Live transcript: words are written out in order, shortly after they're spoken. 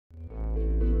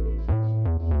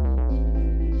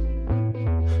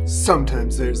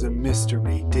Sometimes there's a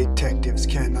mystery detectives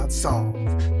cannot solve.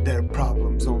 Their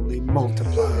problems only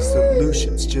multiply,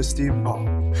 solutions just evolve.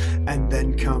 And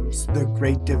then comes the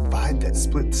great divide that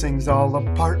splits things all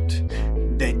apart.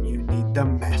 Then you need the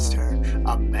master,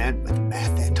 a man with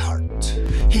math and heart.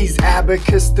 He's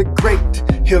Abacus the Great,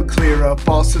 he'll clear up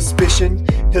all suspicion.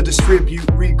 He'll distribute,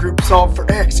 regroup, solve for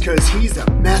X, cause he's a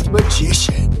math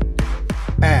magician.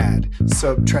 Add,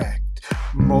 subtract,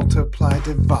 multiply,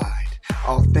 divide,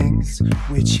 all things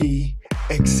which he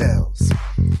excels.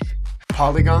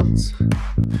 Polygons,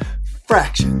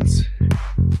 fractions,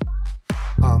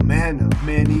 a man of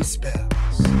many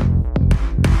spells.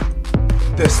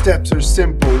 The steps are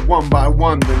simple, one by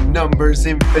one, the numbers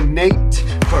infinite.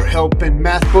 For help in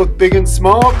math, both big and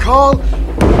small, call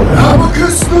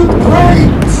Abacus the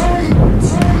Great!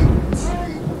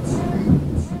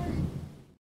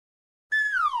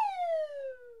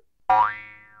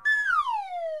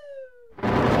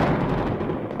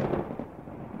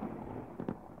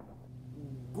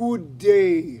 Good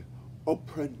day,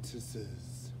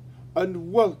 apprentices,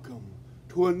 and welcome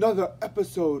to another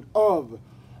episode of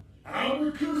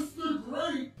Abacus the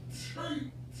Great!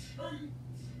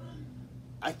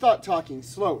 I thought talking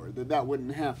slower that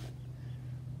wouldn't happen.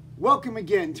 Welcome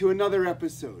again to another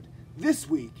episode. This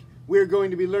week, we're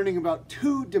going to be learning about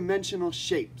two-dimensional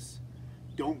shapes.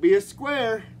 Don't be a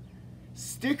square.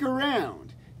 Stick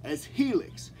around as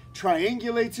Helix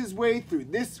triangulates his way through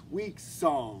this week's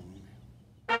song.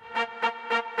 A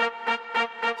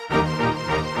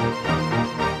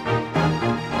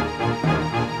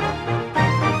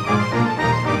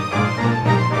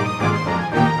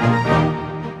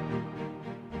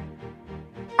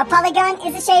polygon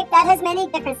is a shape that has many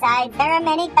different sides. There are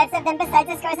many types of them besides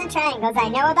the squares and triangles. I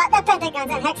know about the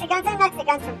pentagons and hexagons and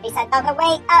octagons from 3 sides all the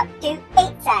way up to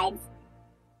 8 sides.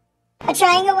 A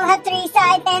triangle will have 3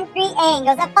 sides and 3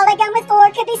 angles. A polygon with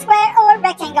 4 could be square or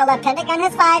rectangle. A pentagon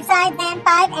has 5 sides and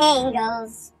 5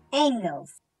 angles.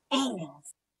 Angles.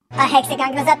 A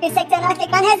hexagon goes up to 6 and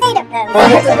octagon has 8 of those. A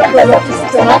hexagon goes up to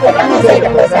 6 and octagon has 8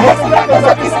 of those. A hexagon goes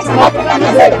up to 6 and octagon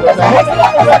has 8 of those. A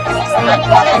hexagon goes up to 6 and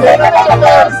octagon has 8 of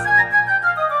those.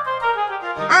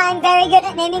 I'm very good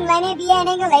at naming line AB and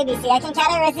angle ABC. I can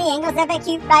categorize the angles of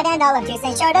acute, right, and all obtuse,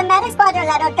 and short, matrix,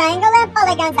 quadrilateral, triangle, and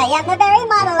polygons. I am the very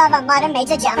model of a modern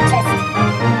major geometrist.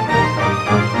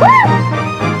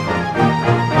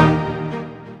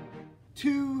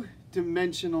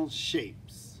 Two-dimensional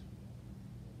shapes.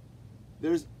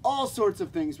 There's all sorts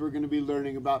of things we're going to be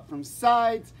learning about, from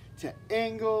sides to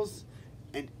angles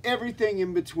and everything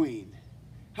in between.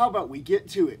 How about we get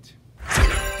to it?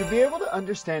 To be able to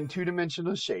understand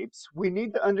two-dimensional shapes, we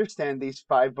need to understand these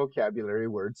 5 vocabulary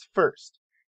words first.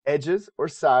 Edges or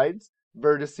sides,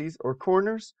 vertices or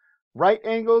corners, right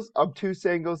angles, obtuse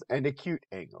angles, and acute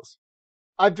angles.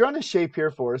 I've drawn a shape here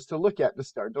for us to look at to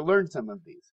start to learn some of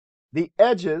these. The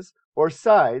edges or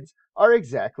sides are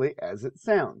exactly as it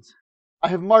sounds. I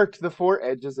have marked the 4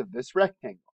 edges of this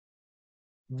rectangle.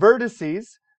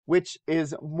 Vertices, which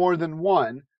is more than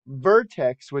one,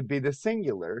 vertex would be the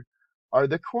singular, are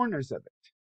the corners of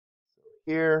it.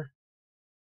 Here,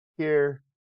 here,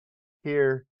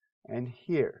 here, and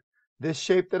here. This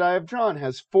shape that I have drawn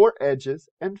has 4 edges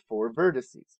and 4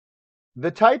 vertices.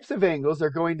 The types of angles are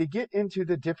going to get into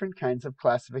the different kinds of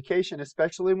classification,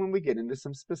 especially when we get into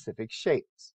some specific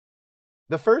shapes.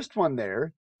 The first one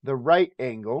there, the right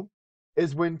angle,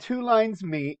 is when 2 lines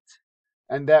meet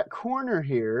and that corner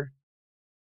here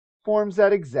forms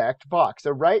that exact box.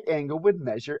 A right angle would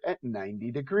measure at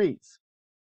 90 degrees.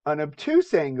 An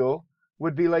obtuse angle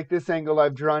would be like this angle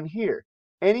I've drawn here.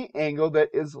 Any angle that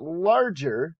is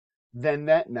larger than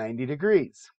that 90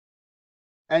 degrees.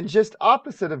 And just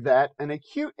opposite of that, an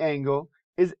acute angle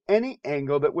is any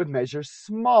angle that would measure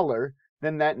smaller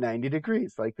than that 90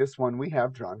 degrees, like this one we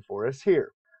have drawn for us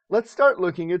here. Let's start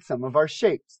looking at some of our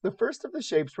shapes. The first of the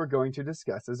shapes we're going to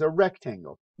discuss is a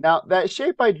rectangle. Now, that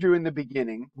shape I drew in the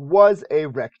beginning was a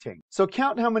rectangle. So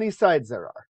count how many sides there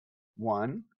are.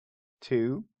 1,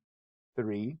 2,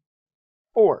 3,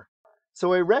 4.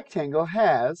 So a rectangle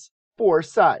has 4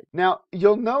 sides. Now,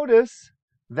 you'll notice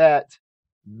that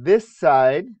this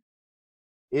side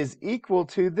is equal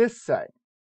to this side.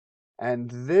 And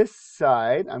this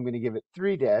side, I'm going to give it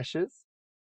 3 dashes,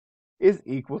 is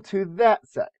equal to that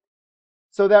side.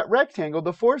 So that rectangle,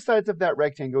 the 4 sides of that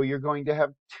rectangle, you're going to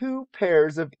have 2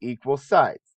 pairs of equal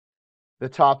sides. The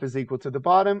top is equal to the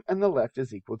bottom, and the left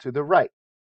is equal to the right.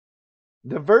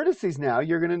 The vertices now,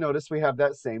 you're going to notice we have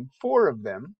that same 4 of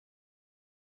them.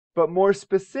 But more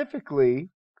specifically,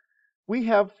 we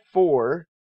have 4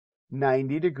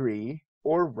 90-degree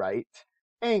or right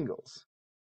angles.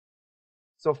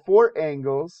 So 4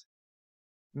 angles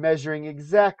measuring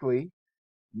exactly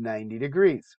 90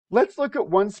 degrees. Let's look at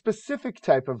one specific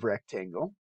type of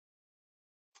rectangle,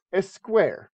 a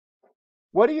square.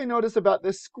 What do you notice about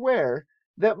this square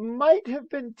that might have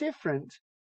been different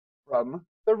from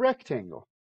the rectangle?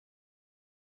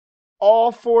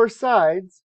 All 4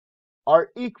 sides are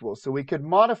equal. So we could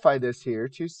modify this here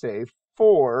to say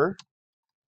 4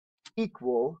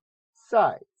 equal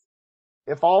sides.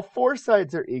 If all 4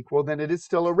 sides are equal, then it is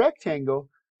still a rectangle,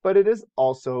 but it is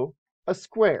also a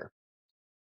square.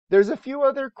 There's a few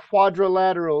other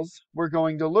quadrilaterals we're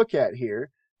going to look at here.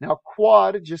 Now,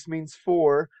 quad just means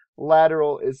 4,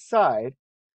 lateral is side.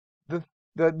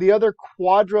 The other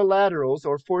quadrilaterals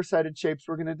or 4-sided shapes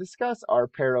we're going to discuss are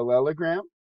parallelogram,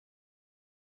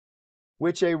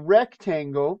 which a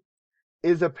rectangle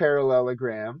is a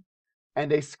parallelogram,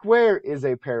 and a square is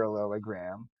a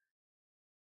parallelogram.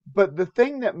 But the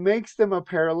thing that makes them a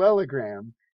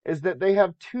parallelogram is that they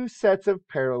have 2 sets of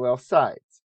parallel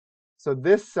sides. So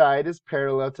this side is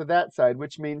parallel to that side,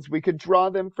 which means we could draw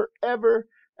them forever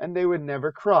and they would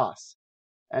never cross.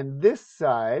 And this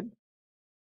side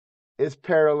is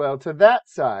parallel to that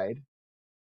side.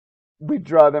 We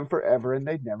draw them forever and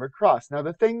they'd never cross. Now,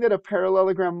 the thing that a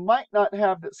parallelogram might not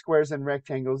have that squares and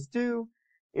rectangles do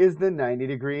is the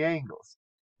 90-degree angles.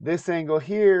 This angle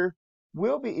here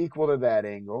will be equal to that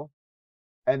angle,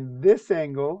 and this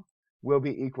angle will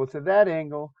be equal to that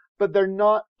angle, but they're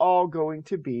not all going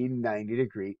to be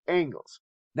 90-degree angles.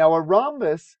 Now, a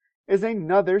rhombus is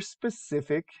another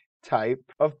specific type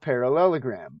of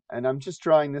parallelogram, and I'm just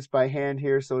drawing this by hand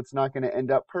here, so it's not going to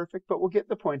end up perfect, but we'll get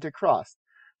the point across.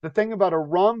 The thing about a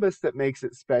rhombus that makes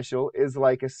it special is,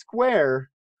 like a square,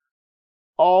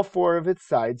 all 4 of its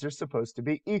sides are supposed to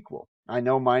be equal. I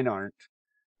know mine aren't.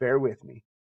 Bear with me.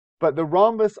 But the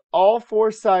rhombus, all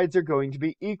 4 sides are going to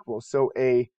be equal. So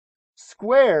a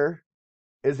square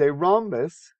is a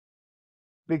rhombus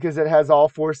because it has all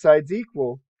 4 sides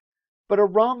equal. But a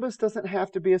rhombus doesn't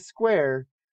have to be a square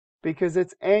because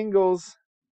its angles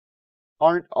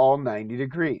aren't all 90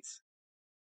 degrees.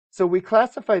 So we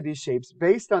classify these shapes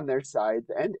based on their sides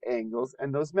and angles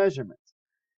and those measurements.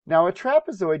 Now, a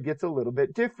trapezoid gets a little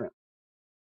bit different.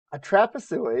 A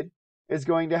trapezoid is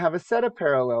going to have a set of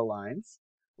parallel lines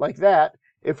like that.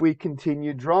 If we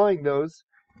continue drawing those,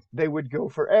 they would go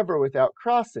forever without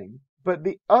crossing. But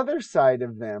the other side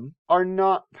of them are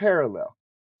not parallel.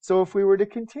 So if we were to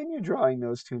continue drawing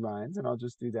those 2 lines, and I'll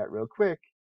just do that real quick,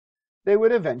 they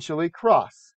would eventually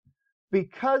cross.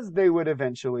 Because they would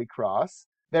eventually cross,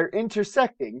 they're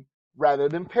intersecting rather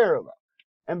than parallel.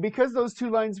 And because those 2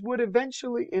 lines would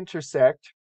eventually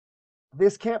intersect,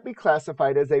 this can't be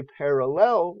classified as a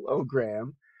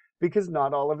parallelogram because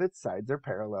not all of its sides are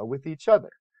parallel with each other.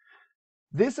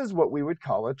 This is what we would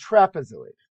call a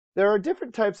trapezoid. There are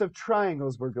different types of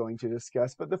triangles we're going to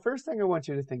discuss, but the first thing I want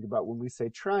you to think about when we say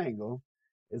triangle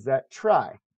is that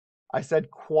tri. I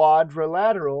said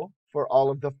quadrilateral for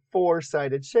all of the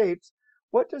 4-sided shapes.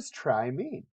 What does tri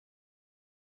mean?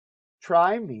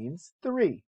 Tri means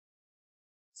 3.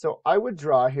 So I would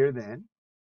draw here then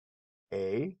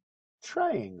a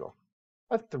triangle,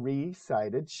 a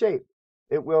 3-sided shape.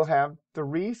 It will have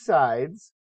 3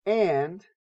 sides and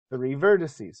 3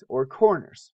 vertices or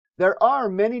corners. There are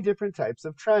many different types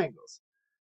of triangles.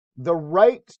 The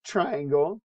right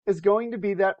triangle is going to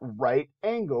be that right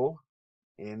angle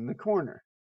in the corner.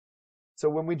 So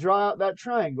when we draw out that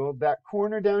triangle, that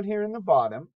corner down here in the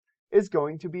bottom is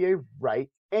going to be a right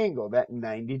angle, that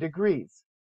 90 degrees.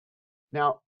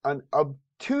 Now, an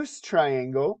obtuse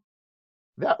triangle,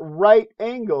 that right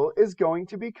angle is going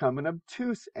to become an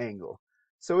obtuse angle.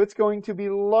 So it's going to be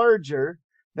larger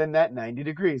than that 90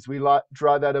 degrees. We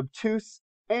draw that obtuse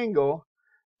angle,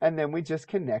 and then we just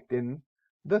connect in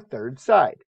the 3rd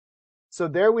side. So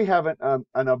there we have an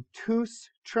obtuse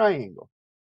triangle.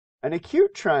 An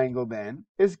acute triangle then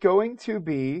is going to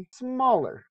be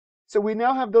smaller. So we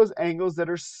now have those angles that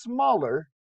are smaller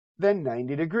than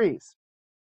 90 degrees.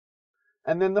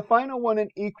 And then the final one, an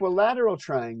equilateral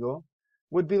triangle,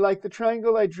 would be like the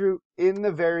triangle I drew in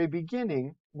the very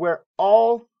beginning, where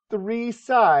all 3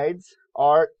 sides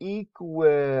are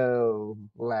equilateral.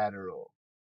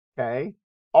 Okay?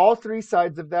 All 3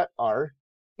 sides of that are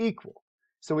equal.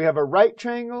 So we have a right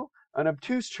triangle, an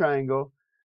obtuse triangle,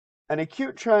 an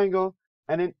acute triangle,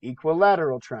 and an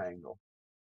equilateral triangle.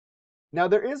 Now,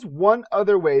 there is one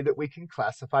other way that we can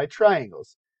classify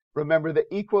triangles. Remember, the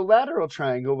equilateral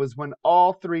triangle was when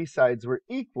all 3 sides were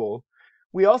equal.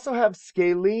 We also have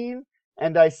scalene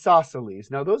and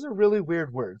isosceles. Now, those are really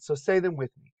weird words, so say them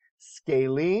with me.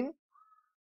 Scalene,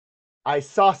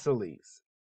 isosceles.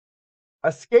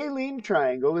 A scalene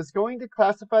triangle is going to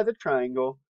classify the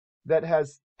triangle that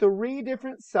has 3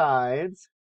 different sides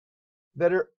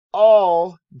that are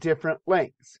all different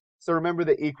lengths. So remember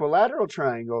the equilateral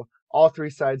triangle, all 3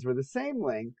 sides were the same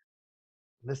length.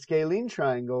 The scalene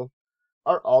triangle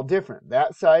are all different.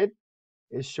 That side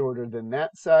is shorter than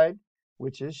that side,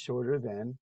 which is shorter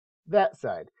than that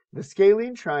side. The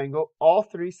scalene triangle, all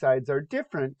 3 sides are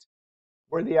different,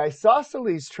 where the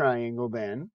isosceles triangle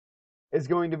then is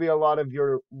going to be a lot of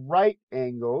your right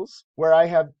angles, where I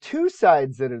have 2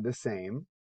 sides that are the same.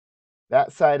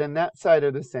 That side and that side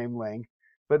are the same length,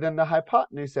 but then the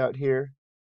hypotenuse out here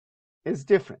is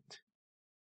different.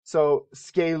 So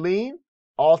scalene,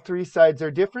 all 3 sides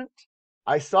are different.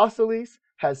 Isosceles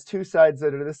has 2 sides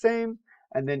that are the same,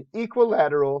 and then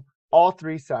equilateral, all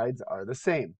 3 sides are the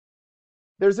same.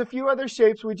 There's a few other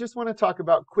shapes we just want to talk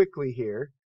about quickly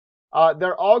here.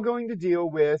 They're all going to deal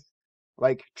with,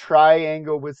 like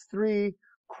triangle was 3,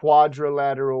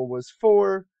 quadrilateral was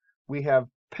 4. We have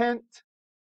pent,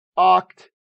 oct,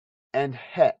 and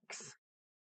hex.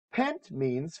 Pent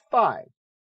means 5.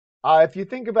 If you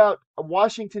think about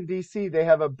Washington, D.C., they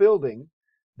have a building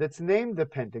that's named the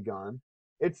Pentagon.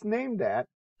 It's named that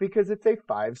because it's a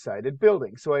 5-sided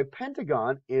building. So a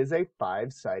pentagon is a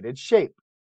 5-sided shape.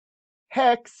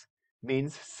 Hex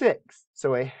means 6.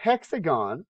 So a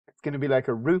hexagon, it's going to be like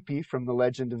a rupee from The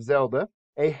Legend of Zelda.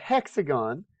 A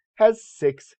hexagon has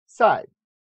 6 sides.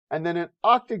 And then an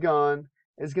octagon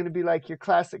is going to be like your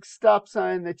classic stop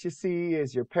sign that you see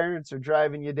as your parents are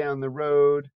driving you down the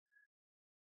road.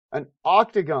 An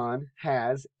octagon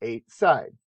has 8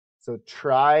 sides. So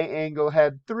triangle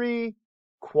had 3,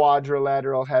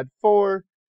 quadrilateral had 4,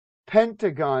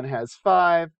 pentagon has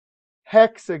 5,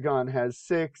 hexagon has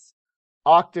 6,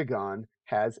 octagon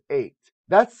has 8.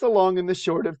 That's the long and the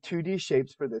short of 2D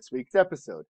shapes for this week's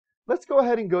episode. Let's go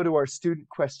ahead and go to our student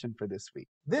question for this week.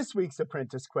 This week's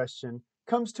apprentice question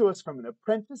comes to us from an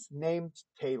apprentice named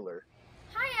Taylor.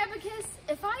 Hi, Abacus.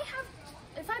 If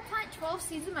I plant 12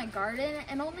 seeds in my garden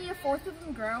and only a fourth of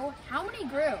them grow, how many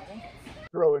grew?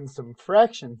 Throwing some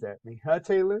fractions at me, huh,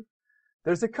 Taylor?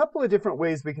 There's a couple of different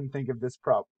ways we can think of this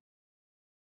problem.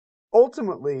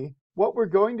 Ultimately, what we're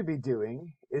going to be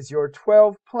doing is your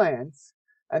 12 plants,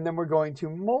 and then we're going to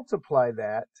multiply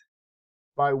that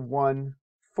by 1/4.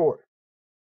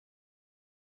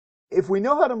 If we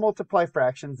know how to multiply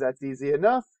fractions, that's easy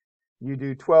enough. You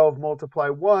do 12 multiply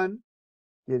 1,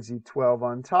 gives you 12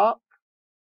 on top.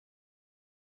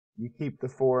 You keep the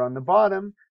 4 on the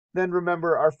bottom. Then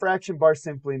remember, our fraction bar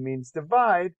simply means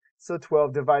divide, so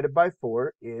 12 divided by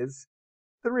 4 is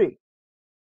 3.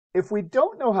 If we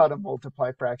don't know how to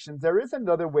multiply fractions, there is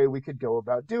another way we could go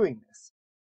about doing this.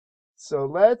 So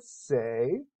let's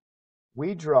say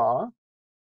we draw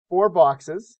 4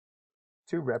 boxes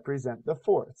to represent the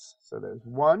fourths. So there's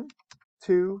 1,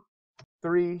 2,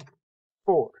 3,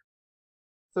 4.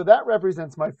 So that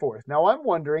represents my fourth. Now I'm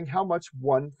wondering how much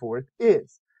 1/4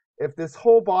 is. If this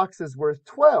whole box is worth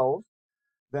 12,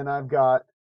 then I've got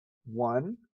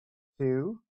 1,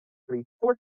 2, 3,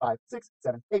 4, 5, 6,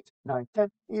 7, 8, 9, 10,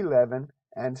 11,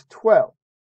 and 12.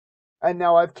 And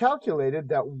now I've calculated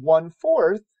that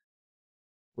 1/4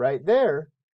 right there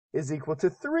is equal to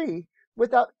 3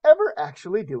 without ever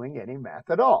actually doing any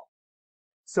math at all.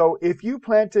 So if you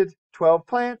planted 12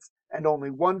 plants and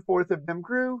only 1/4 of them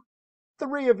grew,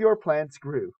 3 of your plants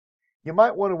grew. You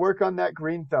might want to work on that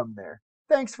green thumb there.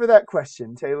 Thanks for that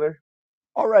question, Taylor.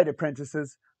 All right,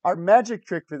 apprentices, our magic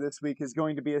trick for this week is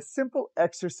going to be a simple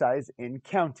exercise in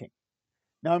counting.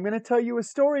 Now I'm going to tell you a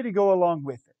story to go along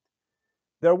with it.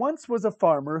 There once was a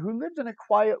farmer who lived in a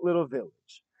quiet little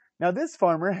village. Now this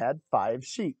farmer had 5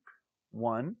 sheep.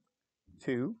 1,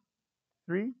 2,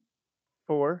 3,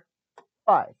 4,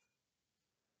 5.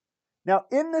 Now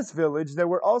in this village there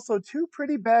were also 2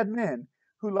 pretty bad men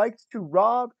who liked to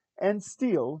rob and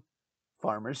steal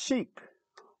farmers' sheep.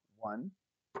 1,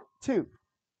 2.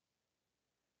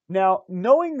 Now,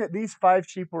 knowing that these 5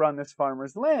 sheep were on this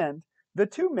farmer's land, the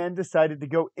 2 men decided to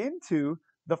go into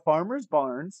the farmer's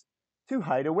barns to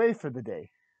hide away for the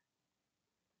day.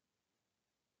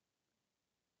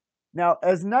 Now,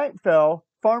 as night fell,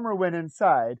 farmer went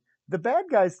inside. The bad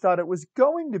guys thought it was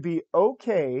going to be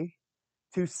okay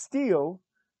to steal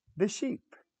the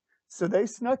sheep. So they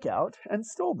snuck out and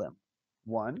stole them.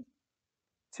 1,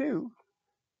 2,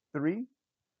 3,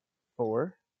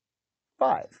 4,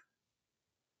 5.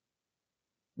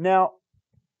 Now,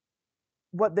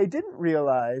 what they didn't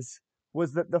realize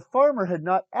was that the farmer had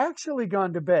not actually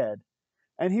gone to bed,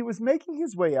 and he was making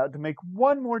his way out to make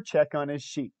one more check on his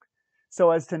sheep.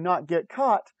 So as to not get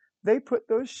caught, they put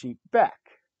those sheep back.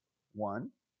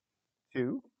 1,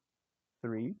 2,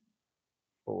 3,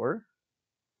 4,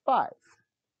 5.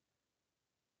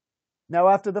 Now,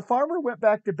 after the farmer went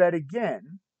back to bed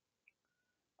again,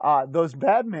 those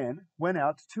bad men went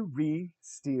out to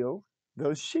re-steal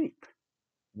those sheep.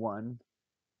 1,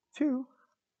 2,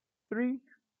 3,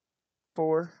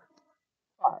 4,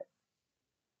 5.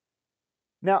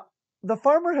 Now, the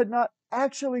farmer had not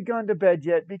actually gone to bed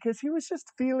yet because he was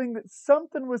just feeling that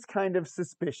something was kind of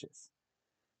suspicious.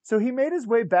 So he made his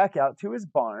way back out to his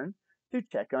barn to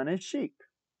check on his sheep.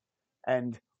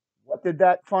 And what did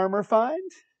that farmer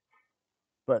find?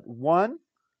 But 1,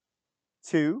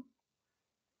 2,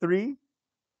 3,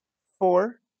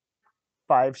 4,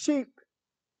 5 sheep.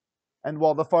 And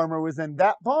while the farmer was in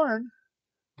that barn,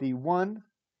 the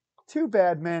 2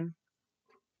 bad men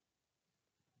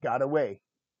got away.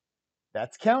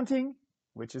 That's counting,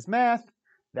 which is math.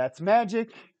 That's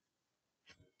magic.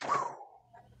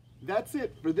 That's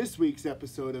it for this week's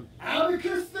episode of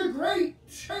Abacus the Great.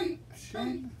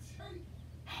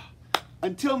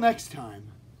 Until next time,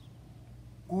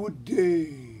 good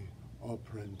day,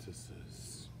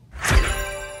 apprentices.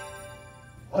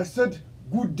 I said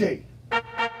good day.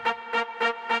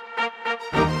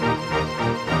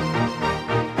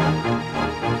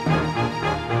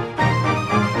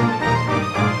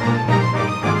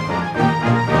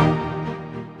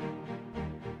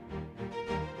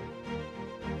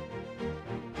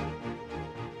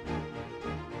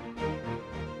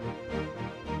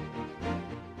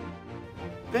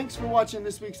 Thanks for watching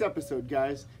this week's episode,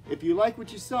 guys. If you like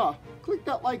what you saw, click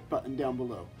that like button down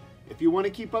below. If you want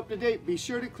to keep up to date, be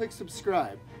sure to click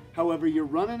subscribe. However, you're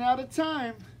running out of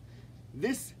time.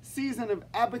 This season of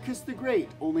Abacus the Great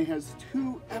only has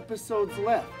 2 episodes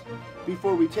left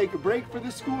before we take a break for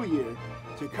the school year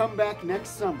to come back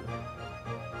next summer.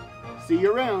 See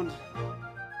you around.